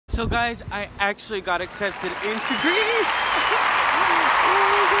So guys, I actually got accepted into Greece! Oh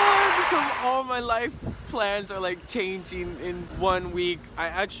my god! So all my life plans are like changing in 1 week. I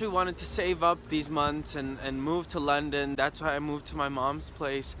actually wanted to save up these months and move to London. That's why I moved to my mom's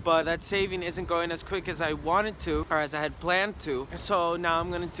place. But that saving isn't going as quick as I wanted to, or as I had planned to. So now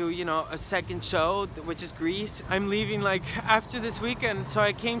I'm gonna do, you know, a second show, which is Greece. I'm leaving like after this weekend. So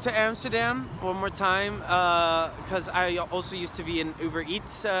I came to Amsterdam one more time because I also used to be an Uber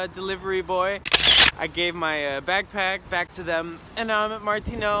Eats delivery boy. I gave my backpack back to them, and now I'm at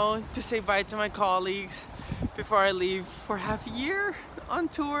Martino to say bye to my colleagues before I leave for half a year on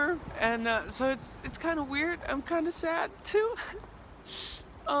tour. And so it's kind of weird. I'm kind of sad too,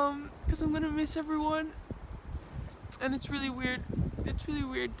 because I'm gonna miss everyone, and it's really weird. It's really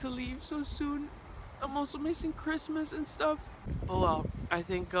weird to leave so soon. I'm also missing Christmas and stuff. But well, I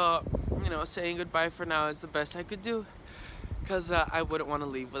think you know, saying goodbye for now is the best I could do, because I wouldn't want to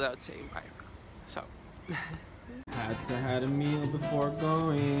leave without saying bye. So had to have a meal before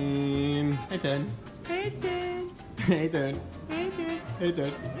going. Hey Dad. Hey Dad. Hey Dad. Hey Dad. Hey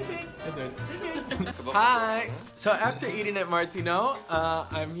Dad. Hey Dad. Hi. So after eating at Martino,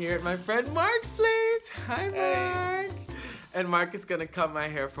 I'm here at my friend Mark's place. Hi Mark. And Mark is gonna cut my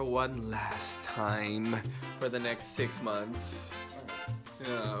hair for one last time for the next 6 months.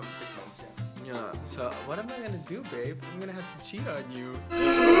 Yeah. Yeah, so what am I gonna do, babe? I'm gonna have to cheat on you.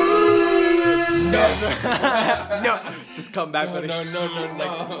 No, no, just come back with like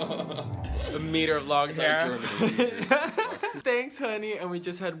a meter of long hair. Thanks, honey. And we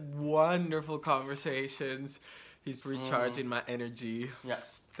just had wonderful conversations. He's recharging my energy. Yeah.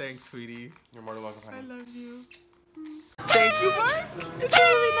 Thanks, sweetie. You're more than welcome, honey. I love you. Thank you, Mark. It's a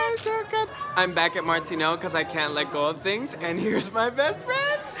really nice haircut. I'm back at Martino because I can't let go of things. And here's my best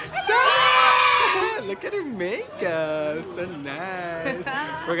friend, Sarah. Look at her makeup. So nice.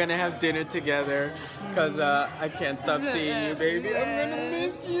 We're going to have dinner together because I can't stop seeing you, baby. I'm going to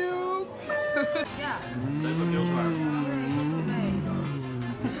miss you.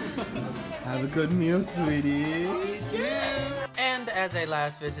 Have a good meal, sweetie. And as I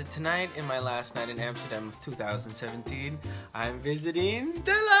last visit tonight, in my last night in Amsterdam of 2017, I'm visiting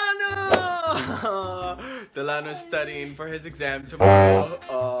Delano! Delano's studying for his exam tomorrow.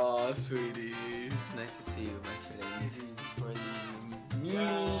 Oh, sweetie. It's nice to see you, my friend.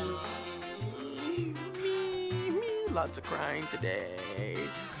 Me. Lots of crying today.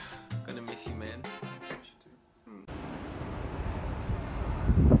 Gonna miss you, man.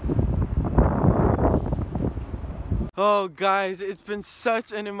 Oh guys, it's been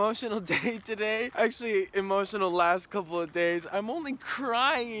such an emotional day today. Actually, emotional last couple of days. I'm only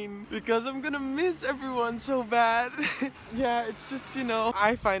crying because I'm gonna miss everyone so bad. Yeah, it's just, you know,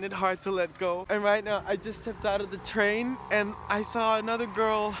 I find it hard to let go. And right now, I just stepped out of the train and I saw another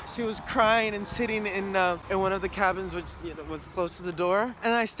girl. She was crying and sitting in one of the cabins, which, you know, was close to the door.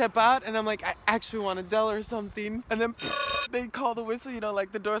 And I step out and I'm like, I actually want to tell her something. And then they call the whistle, you know,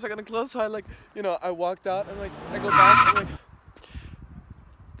 like the doors are gonna close. So I like, you know, I walked out and like, I go back. I'm like,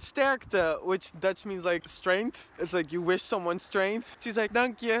 sterkte, which Dutch means like strength. It's like you wish someone strength. She's like,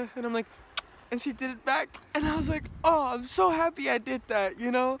 dank je. And I'm like, and she did it back. And I was like, oh, I'm so happy I did that,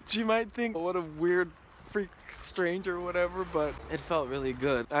 you know? She might think, what a weird freak stranger or whatever, but it felt really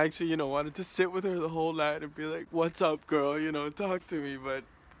good. I actually, you know, wanted to sit with her the whole night and be like, what's up, girl? You know, talk to me. But,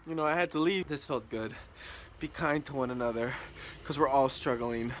 you know, I had to leave. This felt good. Be kind to one another, because we're all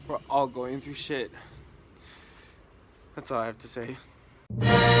struggling. We're all going through shit. That's all I have to say.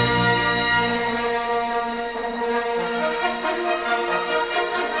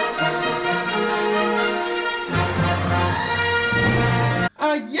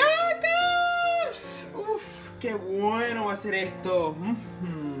 ¡Ayacas! Uf, qué bueno va a ser esto.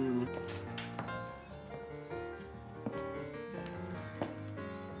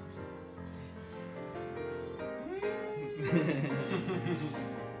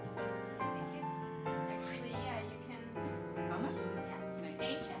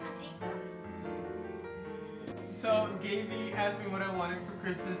 So Gaby asked me what I wanted for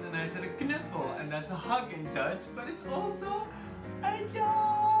Christmas and I said a knuffel, and that's a hug in Dutch, but it's also a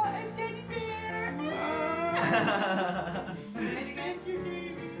doll, a teddy bear. Thank you,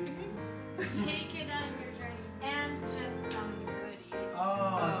 Gaby. Take it on your journey and just some goodies.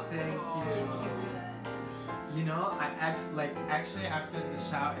 Oh, thank you. You know, I actually after the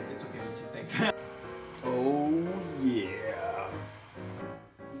shower, it's okay with you, thanks. Oh yeah.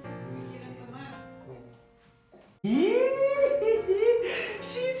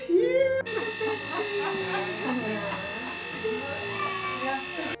 She's here!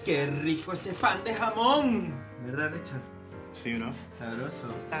 ¡Qué rico ese pan de jamón! ¿Verdad, Richard? Sabroso. Sabroso.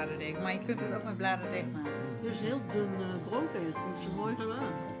 Bladerdeeg, maar je kunt het ook met bladerdeeg maken. Dus heel dun brood heeft. Dat is mooi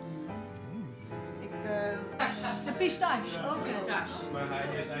gedaan. De pistache. Oké. Maar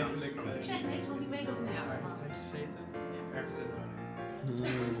hij is eigenlijk... Ik zeg niks, want die weet ook niet.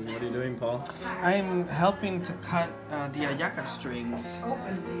 What are you doing, Paul? I'm helping to cut the ayaca strings.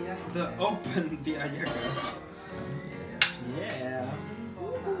 Open the ayacas. Yeah.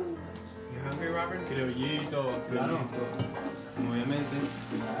 You hungry, Robert? Criollito, Claro. Obviamente.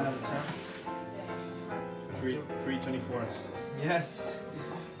 Claro. Pre-24th. Yes.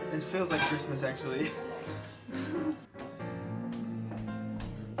 It feels like Christmas, actually.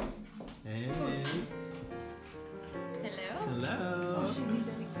 Hey. Hello. Hello. Die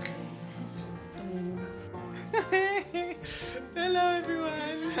ben ik vergeten. Hello,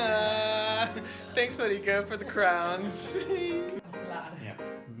 everyone. Thanks, Marika, for the crowns. Salade. Ja.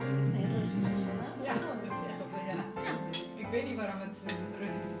 Nee, Russische salade. Ja, dat zeggen ze, ja. Ik weet niet waarom het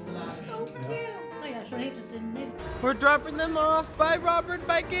Russische salade is. Nou ja, zo heet het in Nederland. We're dropping them off. Bye, Robert.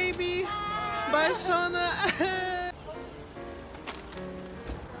 Bye, Gaby. Bye, Sana. Als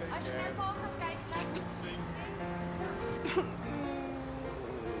je naar boven gaat kijken, lijkt het misschien.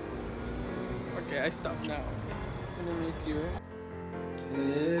 Okay, I stop now. I'm gonna miss you.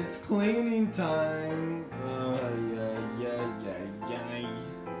 It's cleaning time.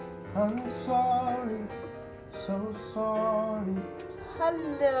 I'm sorry, so sorry.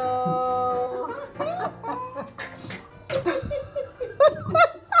 Hallo.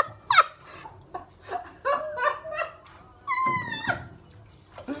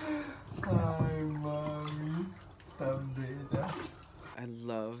 Hi, mommy. I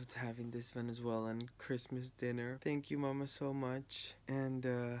loved having this Venezuelan Christmas dinner. Thank you, Mama, so much. And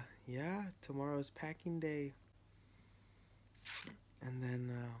yeah, tomorrow's packing day. And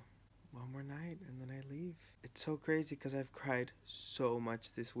then one more night and then I leave. It's so crazy because I've cried so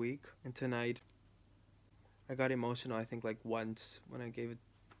much this week. And tonight I got emotional, I think, like once when I gave a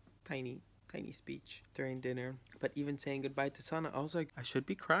tiny speech during dinner. But even saying goodbye to Sana, I was like, I should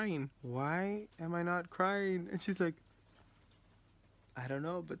be crying. Why am I not crying? And she's like, I don't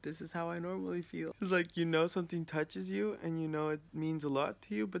know, but this is how I normally feel. It's like, you know, something touches you and you know it means a lot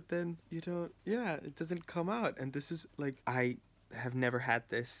to you, but then you don't, yeah, it doesn't come out. And this is like, I have never had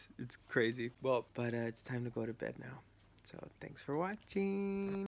this. It's crazy. Well, but it's time to go to bed now. So thanks for watching.